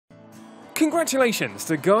Congratulations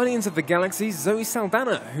to Guardians of the Galaxy's Zoe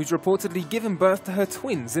Saldana, who's reportedly given birth to her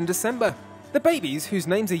twins in December. The babies, whose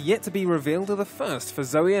names are yet to be revealed, are the first for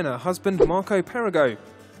Zoe and her husband Marco Perego.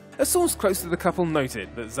 A source close to the couple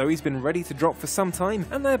noted that Zoe's been ready to drop for some time,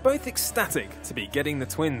 and they're both ecstatic to be getting the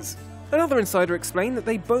twins. Another insider explained that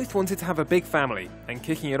they both wanted to have a big family, and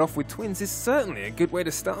kicking it off with twins is certainly a good way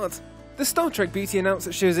to start. The Star Trek beauty announced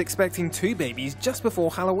that she was expecting 2 babies just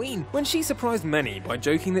before Halloween, when she surprised many by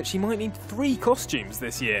joking that she might need 3 costumes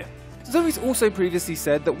this year. Zoe's also previously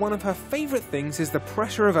said that one of her favourite things is the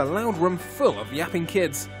pressure of a loud room full of yapping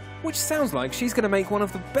kids, which sounds like she's going to make one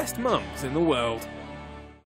of the best mums in the world.